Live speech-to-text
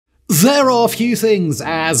There are few things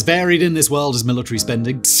as varied in this world as military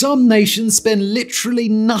spending. Some nations spend literally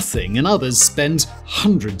nothing, and others spend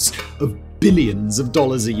hundreds of billions of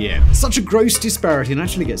dollars a year. Such a gross disparity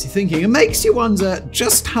naturally gets you thinking and makes you wonder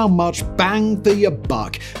just how much bang for your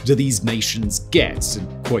buck do these nations get,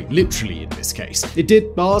 and quite literally in this case. It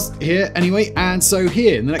did last here anyway, and so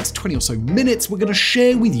here in the next 20 or so minutes we're going to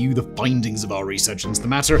share with you the findings of our research into the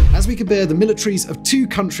matter as we compare the militaries of two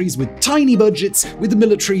countries with tiny budgets with the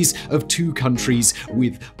militaries of two countries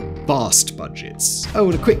with vast budgets. Oh,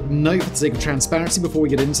 and a quick note for the sake of transparency before we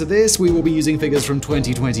get into this, we will be using figures from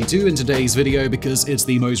 2022 in today's video because it's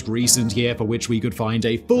the most recent year for which we could find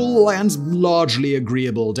a full and largely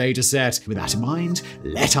agreeable data set. With that in mind,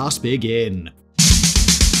 let us begin.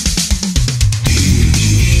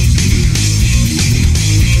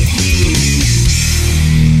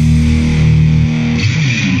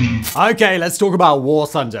 Okay, let's talk about War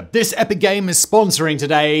Thunder. This epic game is sponsoring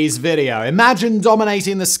today's video. Imagine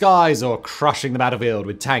dominating the skies or crushing the battlefield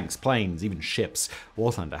with tanks, planes, even ships.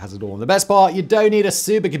 War Thunder has it all. And the best part, you don't need a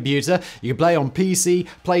supercomputer. You can play on PC,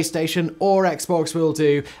 PlayStation, or Xbox will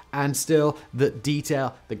do, and still the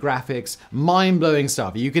detail, the graphics, mind-blowing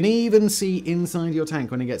stuff. You can even see inside your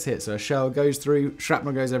tank when it gets hit. So a shell goes through,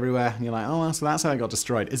 shrapnel goes everywhere, and you're like, oh, so that's how I got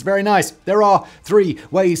destroyed. It's very nice. There are 3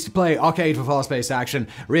 ways to play: arcade for fast-paced action,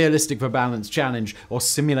 realistic for balanced challenge, or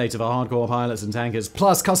simulator for hardcore pilots and tankers.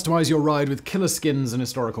 Plus, customize your ride with killer skins and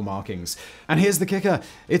historical markings. And here's the kicker: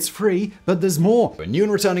 it's free, but there's more. For new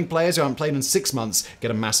and returning players who haven't played in 6 months,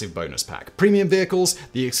 get a massive bonus pack. Premium vehicles,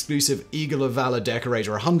 the exclusive Eagle of Valor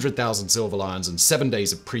decorator, 100,000 silver lions, and 7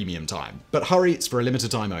 days of premium time. But hurry, it's for a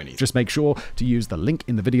limited time only. Just make sure to use the link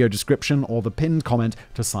in the video description or the pinned comment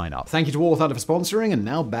to sign up. Thank you to War Thunder for sponsoring, and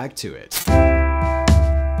now back to it.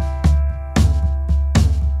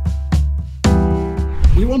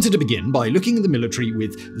 We wanted to begin by looking at the military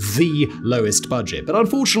with the lowest budget, but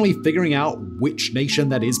unfortunately figuring out which nation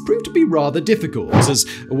that is proved to be rather difficult, as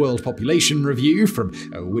a world population review from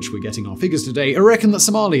which we're getting our figures today reckon that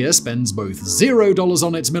Somalia spends both $0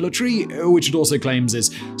 on its military, which it also claims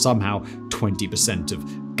is somehow 20%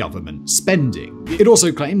 of government spending. It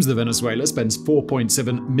also claims that Venezuela spends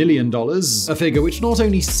 $4.7 million, a figure which not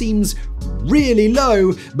only seems really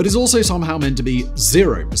low, but is also somehow meant to be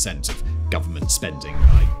 0% of government spending.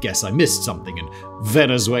 I guess I missed something, and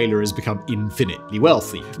Venezuela has become infinitely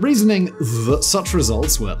wealthy. Reasoning that such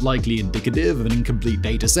results were likely indicative of an incomplete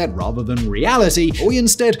data set rather than reality, we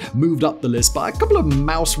instead moved up the list by a couple of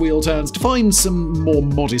mouse wheel turns to find some more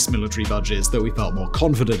modest military budgets that we felt more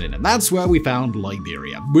confident in, and that's where we found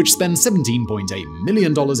Liberia, which spends $17.8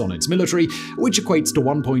 million on its military, which equates to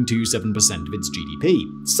 1.27% of its GDP.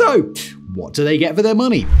 So, what do they get for their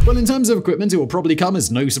money? Well, in terms of equipment, it will probably come as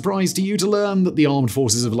no surprise to you to learn that the Armed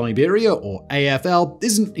Forces of Liberia, or AFL,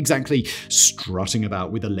 isn't exactly strutting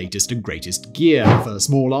about with the latest and greatest gear. For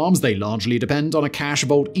small arms, they largely depend on a cache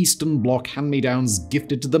of old Eastern Bloc hand-me-downs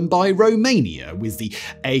gifted to them by Romania, with the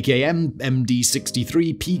AKM,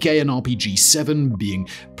 MD63, PK, and RPG-7 being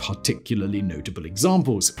particularly notable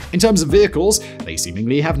examples. In terms of vehicles, they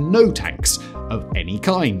seemingly have no tanks of any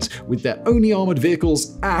kind, with their only armored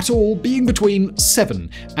vehicles at all being between 7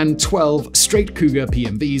 and 12 straight Cougar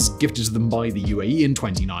PMVs gifted to them by the UAE in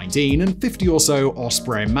 2019, and 50 or so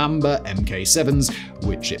Osprey Mamba MK7s,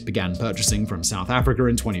 which it began purchasing from South Africa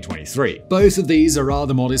in 2023. Both of these are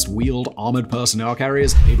rather modest wheeled armored personnel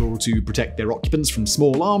carriers, able to protect their occupants from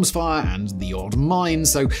small arms fire and the odd mine,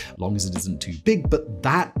 so long as it isn't too big, but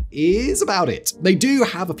that is about it. They do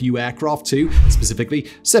have a few aircraft too, specifically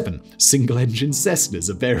 7 single-engine Cessnas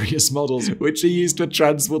of various models, which are used for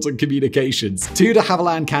transport and communications. 2 de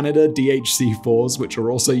Havilland Canada DHC-4s, which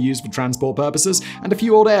are also used for transport purposes, and a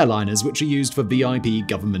few old airliners, which are used for VIP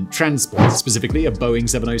government transport, specifically a Boeing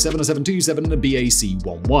 707, a 727, and a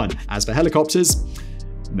BAC-11. As for helicopters,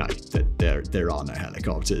 no, there are no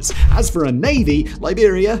helicopters. As for a navy,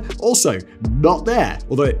 Liberia, also not there,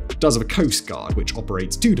 although it does have a Coast Guard, which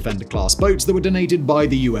operates 2 Defender-class boats that were donated by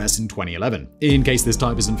the US in 2011. In case this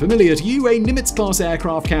type isn't familiar to you, a Nimitz-class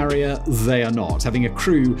aircraft carrier, they are not, having a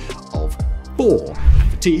crew of 4.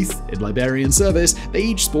 For teeth, in Liberian service, they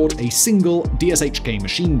each sport a single DSHK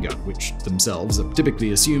machine gun, which themselves are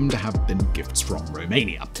typically assumed to have been gifts from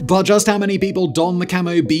Romania. But just how many people don the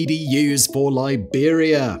camo BDUs for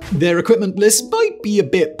Liberia? Their equipment list might be a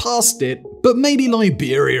bit past it, but maybe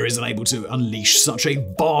Liberia isn't able to unleash such a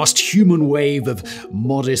vast human wave of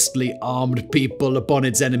modestly armed people upon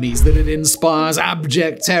its enemies that it inspires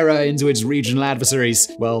abject terror into its regional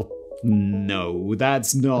adversaries. Well, no,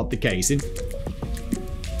 that's not the case.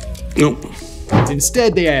 Nope.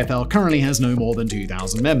 Instead, the AFL currently has no more than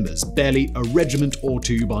 2,000 members, barely a regiment or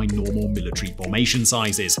two by normal military formation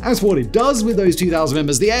sizes. As for what it does with those 2,000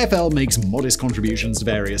 members, the AFL makes modest contributions to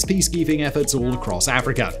various peacekeeping efforts all across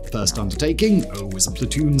Africa. The first undertaking was a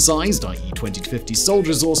platoon-sized, i.e. 20 to 50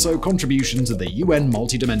 soldiers or so, contribution to the UN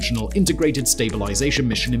Multidimensional Integrated Stabilization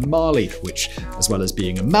Mission in Mali, which, as well as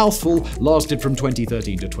being a mouthful, lasted from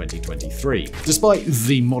 2013 to 2023. Despite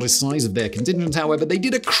the modest size of their contingent, however, they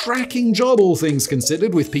did a cracking job, all things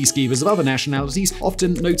considered, with peacekeepers of other nationalities,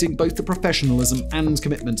 often noting both the professionalism and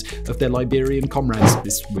commitment of their Liberian comrades.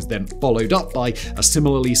 This was then followed up by a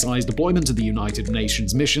similarly sized deployment to the United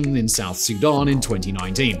Nations mission in South Sudan in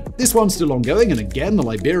 2019. This one's still ongoing, and again, the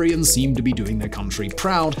Liberians seem to be doing their country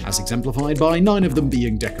proud, as exemplified by 9 of them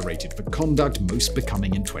being decorated for conduct, most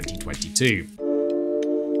becoming in 2022.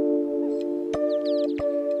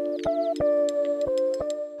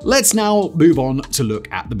 Let's now move on to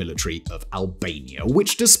look at the military of Albania,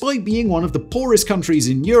 which, despite being one of the poorest countries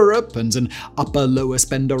in Europe and an upper-lower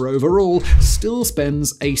spender overall, still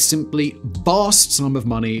spends a simply vast sum of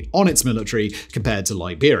money on its military compared to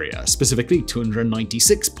Liberia, specifically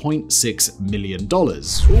 $296.6 million,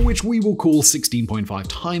 which we will call 16.5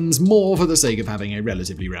 times more for the sake of having a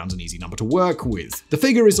relatively round and easy number to work with. The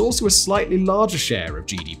figure is also a slightly larger share of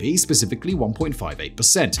GDP, specifically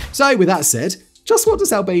 1.58%. So, with that said, just what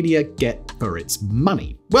does Albania get for its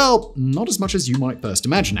money? Well, not as much as you might first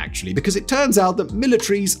imagine, actually, because it turns out that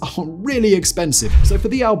militaries are really expensive. So for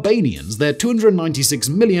the Albanians, their $296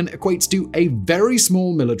 million equates to a very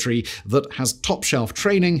small military that has top-shelf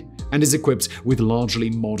training and is equipped with largely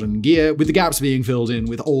modern gear, with the gaps being filled in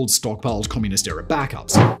with old stockpiled communist-era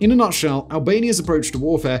backups. In a nutshell, Albania's approach to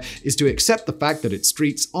warfare is to accept the fact that its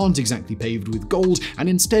streets aren't exactly paved with gold and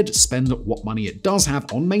instead spend what money it does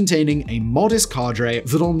have on maintaining a modest cadre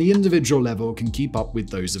that on the individual level can keep up with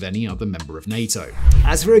those of any other member of NATO.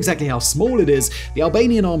 As for exactly how small it is, the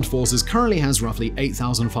Albanian Armed Forces currently has roughly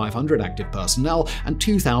 8,500 active personnel and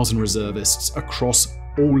 2,000 reservists across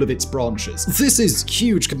all of its branches. This is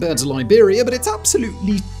huge compared to Liberia, but it's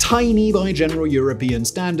absolutely tiny by general European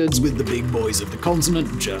standards, with the big boys of the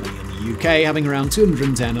continent, Germany and the UK, having around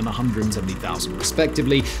 210 and 170,000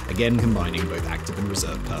 respectively, again combining both active and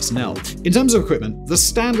reserve personnel. In terms of equipment, the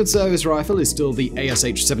standard service rifle is still the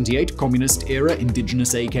ASH-78 communist-era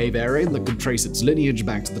indigenous AK variant that could trace its lineage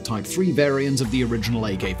back to the Type 3 variant of the original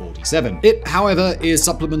AK-47. It, however, is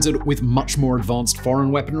supplemented with much more advanced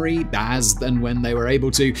foreign weaponry, as and when they were able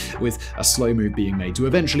to, with a slow move being made to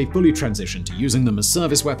eventually fully transition to using them as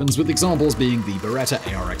service weapons, with examples being the Beretta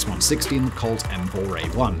ARX-160 and the Colt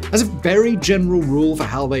M4A1. As a very general rule for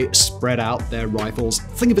how they spread out their rifles,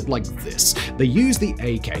 think of it like this. They use the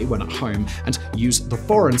AK when at home and use the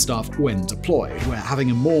foreign stuff when deployed, where having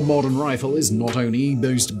a more modern rifle is not only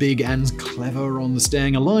most big and clever on the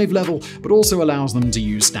staying alive level, but also allows them to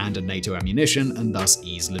use standard NATO ammunition and thus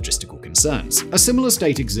ease logistical concerns. A similar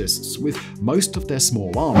state exists with most of their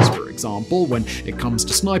small arms. For example, when it comes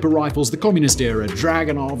to sniper rifles, the communist-era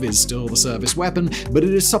Dragunov is still the service weapon, but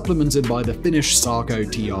it is supplemented by the Finnish Sarko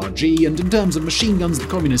TRG, and in terms of machine guns, the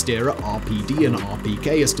communist-era RPD and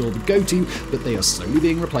RPK are still the go-to, but they are slowly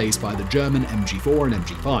being replaced by the German MG4 and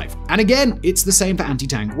MG5. And again, it's the same for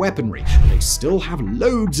anti-tank weaponry. They still have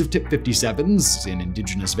loads of Tip 57s in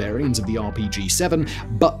indigenous variants of the RPG-7,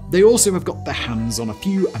 but they also have got their hands on a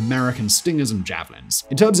few American Stingers and Javelins.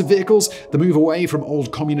 In terms of vehicles, the move away from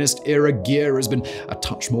old communist-era gear has been a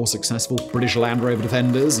touch more successful. British Land Rover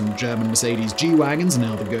Defenders and German Mercedes G-Wagons are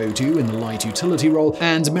now the go-to in the light utility role,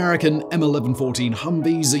 and American M1114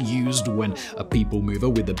 Humvees are used when a people mover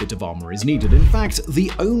with a bit of armor is needed. In fact,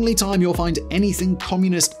 the only time you'll find anything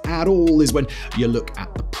communist at all is when you look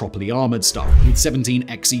at the properly armored stuff, with 17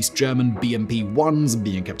 ex-East German BMP-1s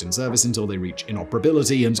being kept in service until they reach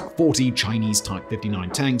inoperability, and 40 Chinese Type 59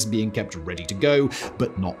 tanks being kept ready to go,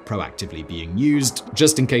 but not proactively being used,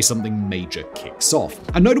 just in case something major kicks off.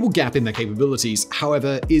 A notable gap in their capabilities,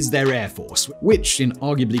 however, is their air force, which, in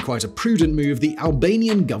arguably quite a prudent move, the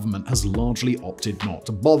Albanian government has largely opted not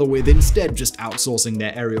to bother with, instead just outsourcing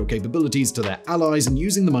their aerial capabilities to their allies and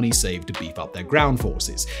using the money saved to beef up their ground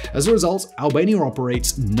forces. As a result, Albania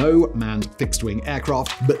operates no manned fixed-wing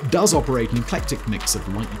aircraft, but does operate an eclectic mix of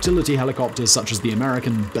light utility helicopters such as the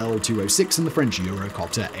American Bell 206 and the French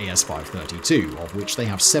Eurocopter AS-532, of which they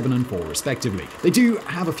have 7 and 4 respectively. They do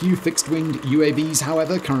have a few fixed-winged UAVs,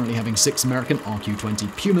 however, currently having 6 American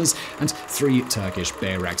RQ-20 Pumas and 3 Turkish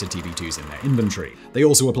Bayraktar TB2s in their inventory. They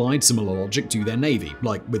also applied similar logic to their navy.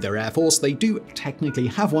 Like with their air force, they do technically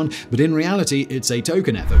have one, but in reality it's a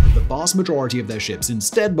token effort, with the vast majority of their ships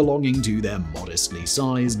instead instead belonging to their modestly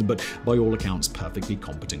sized, but by all accounts perfectly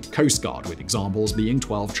competent Coast Guard, with examples being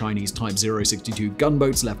 12 Chinese Type 062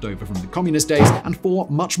 gunboats left over from the communist days, and 4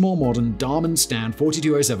 much more modern Darmstadt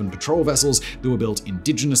 4207 patrol vessels that were built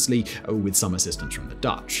indigenously with some assistance from the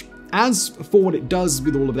Dutch. As for what it does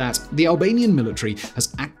with all of that, the Albanian military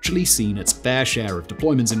has actually seen its fair share of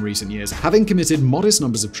deployments in recent years, having committed modest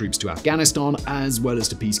numbers of troops to Afghanistan as well as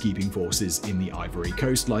to peacekeeping forces in the Ivory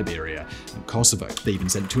Coast, Liberia, and Kosovo. They even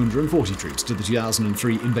sent 240 troops to the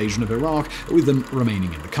 2003 invasion of Iraq, with them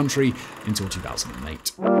remaining in the country until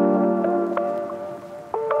 2008.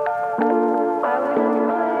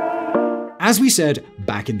 As we said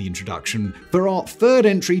back in the introduction, for our third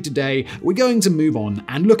entry today, we're going to move on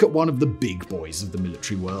and look at one of the big boys of the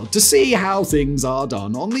military world to see how things are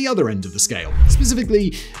done on the other end of the scale.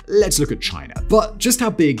 Specifically, let's look at China. But just how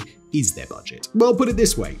big is their budget? Well, put it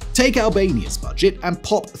this way. Take Albania's budget and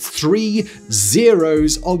pop 3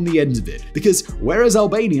 zeros on the end of it. Because whereas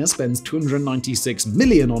Albania spends $296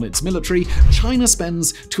 million on its military, China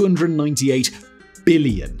spends $298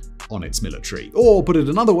 billion on its military. Or put it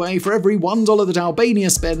another way, for every $1 that Albania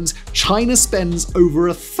spends, China spends over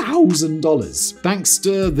 $1,000. Thanks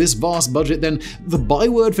to this vast budget, then, the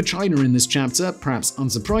byword for China in this chapter, perhaps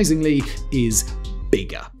unsurprisingly, is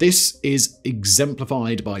bigger. This is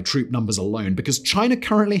exemplified by troop numbers alone, because China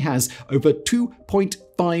currently has over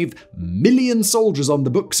 2.5 million soldiers on the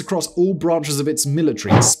books across all branches of its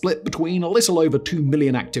military, split between a little over 2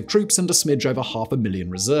 million active troops and a smidge over 500,000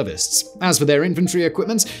 reservists. As for their infantry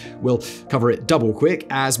equipment, we'll cover it double quick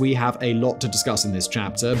as we have a lot to discuss in this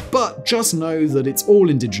chapter, but just know that it's all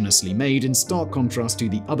indigenously made, in stark contrast to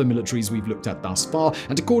the other militaries we've looked at thus far,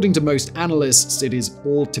 and according to most analysts, it is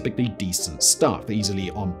all typically decent stuff,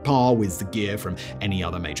 easily on par with the gear from any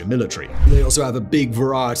other major military. They also have a big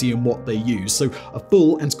variety in what they use, so a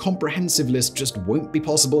full and comprehensive list just won't be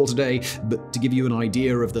possible today, but to give you an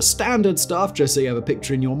idea of the standard stuff, just so you have a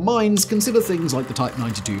picture in your minds, consider things like the Type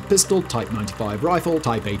 92 pistol, Type 95 rifle,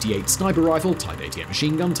 Type 88 sniper rifle, Type 88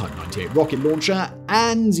 machine gun, Type 98 rocket launcher,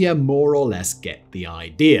 and you more or less get the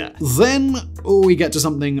idea. Then we get to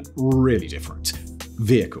something really different.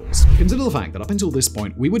 Vehicles. Consider the fact that up until this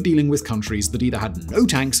point, we were dealing with countries that either had no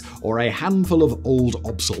tanks or a handful of old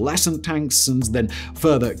obsolescent tanks, and then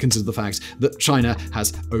further consider the fact that China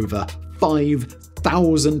has over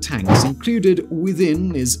 5,000 tanks. Included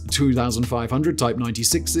within is 2,500 Type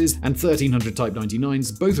 96s and 1,300 Type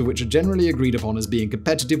 99s, both of which are generally agreed upon as being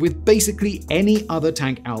competitive with basically any other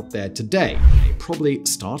tank out there today. You're probably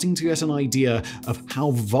starting to get an idea of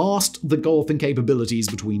how vast the gulf in capabilities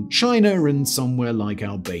between China and somewhere like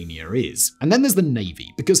Albania is. And then there's the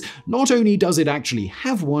Navy, because not only does it actually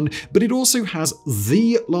have one, but it also has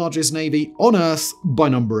the largest navy on Earth by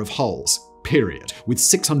number of hulls. Period, with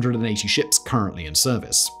 680 ships currently in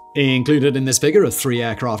service. Included in this figure are 3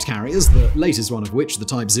 aircraft carriers, the latest one of which, the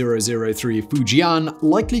Type 003 Fujian,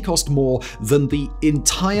 likely cost more than the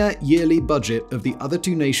entire yearly budget of the other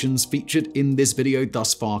 2 nations featured in this video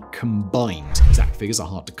thus far combined. Exact figures are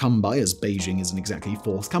hard to come by, as Beijing isn't exactly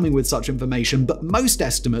forthcoming with such information, but most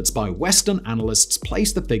estimates by Western analysts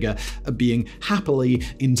place the figure at being happily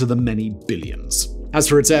into the many billions. As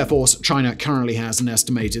for its air force, China currently has an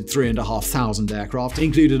estimated 3,500 aircraft,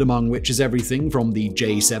 included among which is everything from the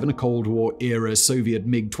J-7, a Cold War-era Soviet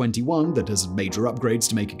MiG-21 that has major upgrades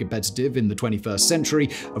to make it competitive in the 21st century,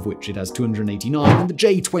 of which it has 289, and the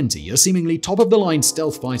J-20, a seemingly top-of-the-line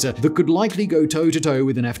stealth fighter that could likely go toe-to-toe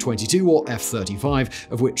with an F-22 or F-35,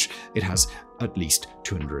 of which it has at least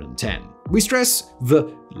 210. We stress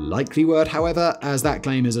the likely word, however, as that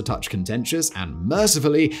claim is a touch contentious and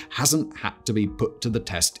mercifully hasn't had to be put to the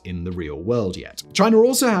test in the real world yet. China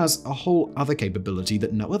also has a whole other capability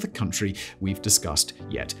that no other country we've discussed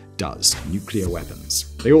yet does: nuclear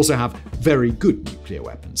weapons. They also have very good nuclear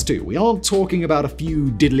weapons too. We aren't talking about a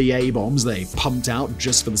few diddly A-bombs they pumped out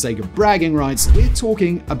just for the sake of bragging rights. We're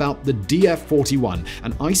talking about the DF-41,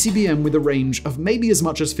 an ICBM with a range of maybe as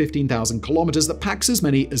much as 15,000 kilometers that packs as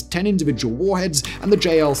many as 10 individual warheads, and the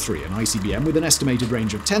JL-3, an ICBM with an estimated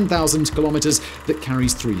range of 10,000 kilometers that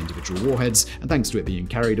carries 3 individual warheads, and thanks to it being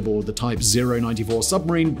carried aboard the Type 094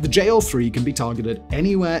 submarine, the JL-3 can be targeted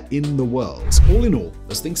anywhere in the world. All in all,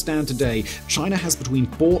 as things stand today, China has between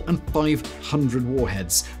 400 and 500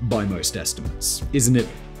 warheads by most estimates. Isn't it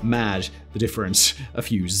mad the difference a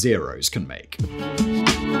few zeros can make?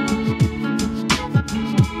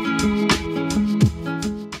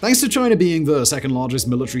 Thanks to China being the second largest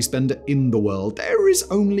military spender in the world, there is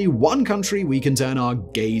only one country we can turn our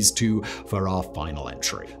gaze to for our final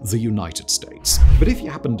entry: the United States. But if you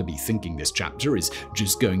happen to be thinking this chapter is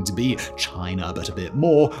just going to be China but a bit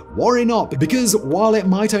more, worry not, because while it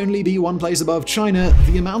might only be one place above China,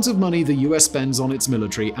 the amount of money the US spends on its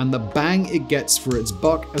military and the bang it gets for its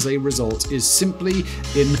buck as a result is simply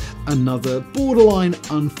in another borderline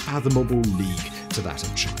unfathomable league to that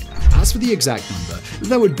of China. As for the exact number,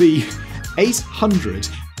 that would be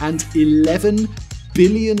 $811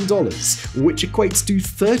 billion, which equates to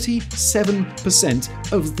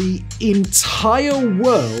 37% of the entire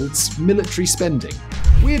world's military spending.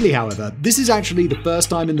 Weirdly, however, this is actually the first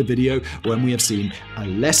time in the video when we have seen a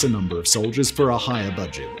lesser number of soldiers for a higher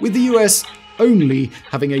budget, with the US only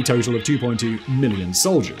having a total of 2.2 million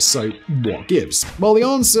soldiers. So what gives? Well, the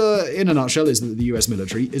answer in a nutshell is that the US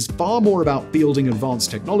military is far more about fielding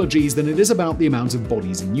advanced technologies than it is about the amount of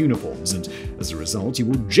bodies in uniforms, and as a result, you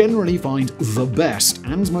will generally find the best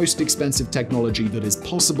and most expensive technology that is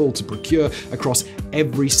possible to procure across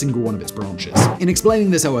every single one of its branches. In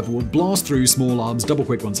explaining this, however, we'll blast through small arms double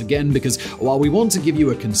quick once again, because while we want to give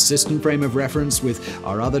you a consistent frame of reference with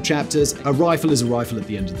our other chapters, a rifle is a rifle at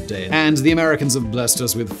the end of the day, and the Americans have blessed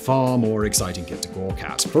us with far more exciting kit to gawk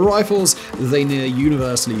at. For rifles, they near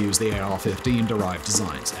universally use the AR-15 derived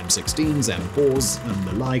designs, M16s, M4s, and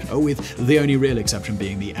the like, with the only real exception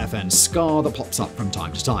being the FN SCAR that pops up from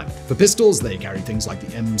time to time. For pistols, they carry things like the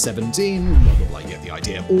M17, blah blah blah, you get the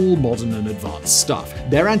idea, all modern and advanced stuff.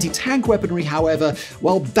 Their anti-tank weaponry, however,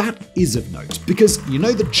 well, that is of note, because you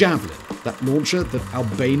know the Javelin, that launcher that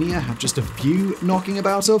Albania have just a few knocking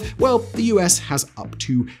about of? Well, the US has up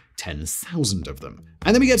to 10,000 of them.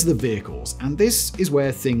 And then we get to the vehicles, and this is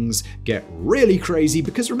where things get really crazy,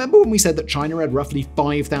 because remember when we said that China had roughly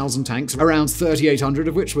 5,000 tanks, around 3,800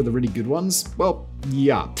 of which were the really good ones? Well,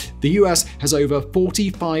 yeah. The US has over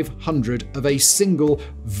 4,500 of a single,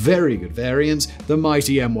 very good variant, the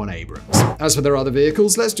mighty M1 Abrams. As for their other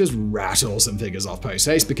vehicles, let's just rattle some figures off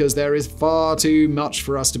post-haste, because there is far too much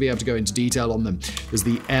for us to be able to go into detail on them. There's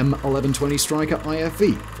the M1120 Striker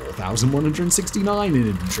IFV, 4,169 in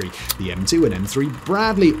infantry. The M2 and M3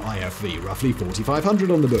 Bradley IFV, roughly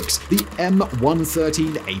 4,500 on the books. The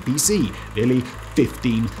M113 APC, nearly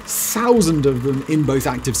 15,000 of them in both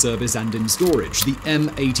active service and in storage. The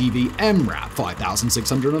M-ATV MRAP,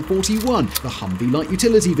 5,641. The Humvee light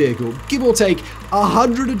utility vehicle, give or take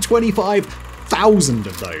 125,000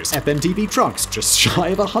 of those. FMTV trucks, just shy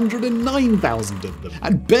of 109,000 of them.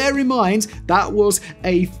 And bear in mind, that was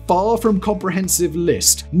a far from comprehensive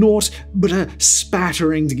list, naught but a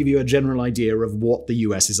spattering to give you a general idea of what the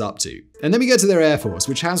US is up to. And then we get to their Air Force,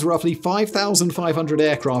 which has roughly 5,500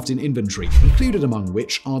 aircraft in inventory, included among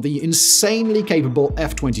which are the insanely capable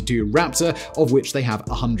F-22 Raptor, of which they have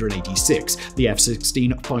 186, the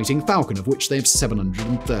F-16 Fighting Falcon, of which they have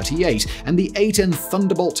 738, and the A-10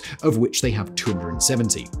 Thunderbolt, of which they have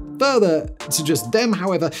 270. Further to just them,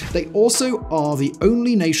 however, they also are the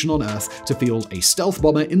only nation on Earth to field a stealth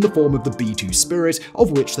bomber in the form of the B-2 Spirit,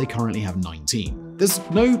 of which they currently have 19. There's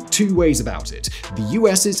no two ways about it. The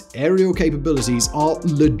US's aerial capabilities are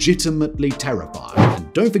legitimately terrifying.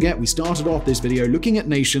 And don't forget, we started off this video looking at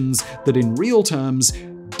nations that in real terms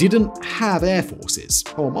didn't have air forces.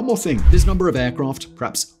 Oh, one more thing. This number of aircraft,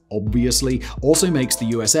 perhaps obviously, also makes the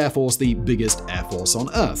US Air Force the biggest air force on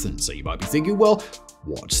Earth. And so you might be thinking, well,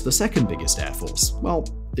 what's the second biggest air force? Well,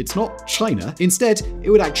 it's not China. Instead, it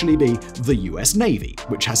would actually be the US Navy,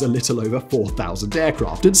 which has a little over 4,000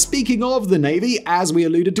 aircraft. And speaking of the Navy, as we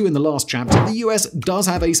alluded to in the last chapter, the US does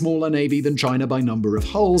have a smaller Navy than China by number of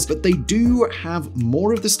hulls, but they do have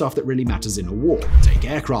more of the stuff that really matters in a war. Take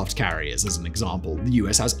aircraft carriers as an example. The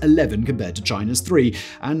US has 11 compared to China's 3,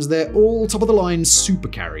 and they're all top-of-the-line super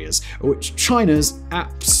carriers, which China's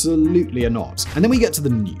absolutely are not. And then we get to the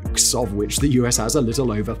nukes, of which the US has a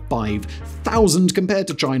little over 5,000 compared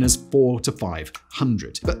to China's 400 to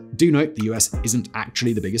 500. But do note, the US isn't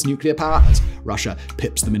actually the biggest nuclear power, as Russia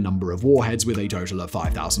pips them in number of warheads with a total of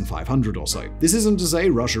 5,500 or so. This isn't to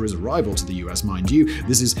say Russia is a rival to the US, mind you.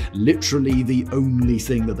 This is literally the only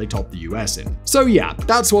thing that they top the US in. So yeah,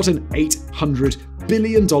 that's what an $800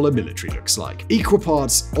 billion military looks like. Equal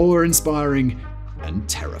parts awe-inspiring and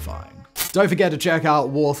terrifying. Don't forget to check out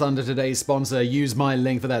War Thunder, today's sponsor. Use my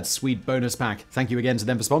link for that sweet bonus pack. Thank you again to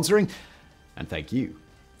them for sponsoring, and thank you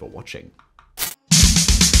for watching.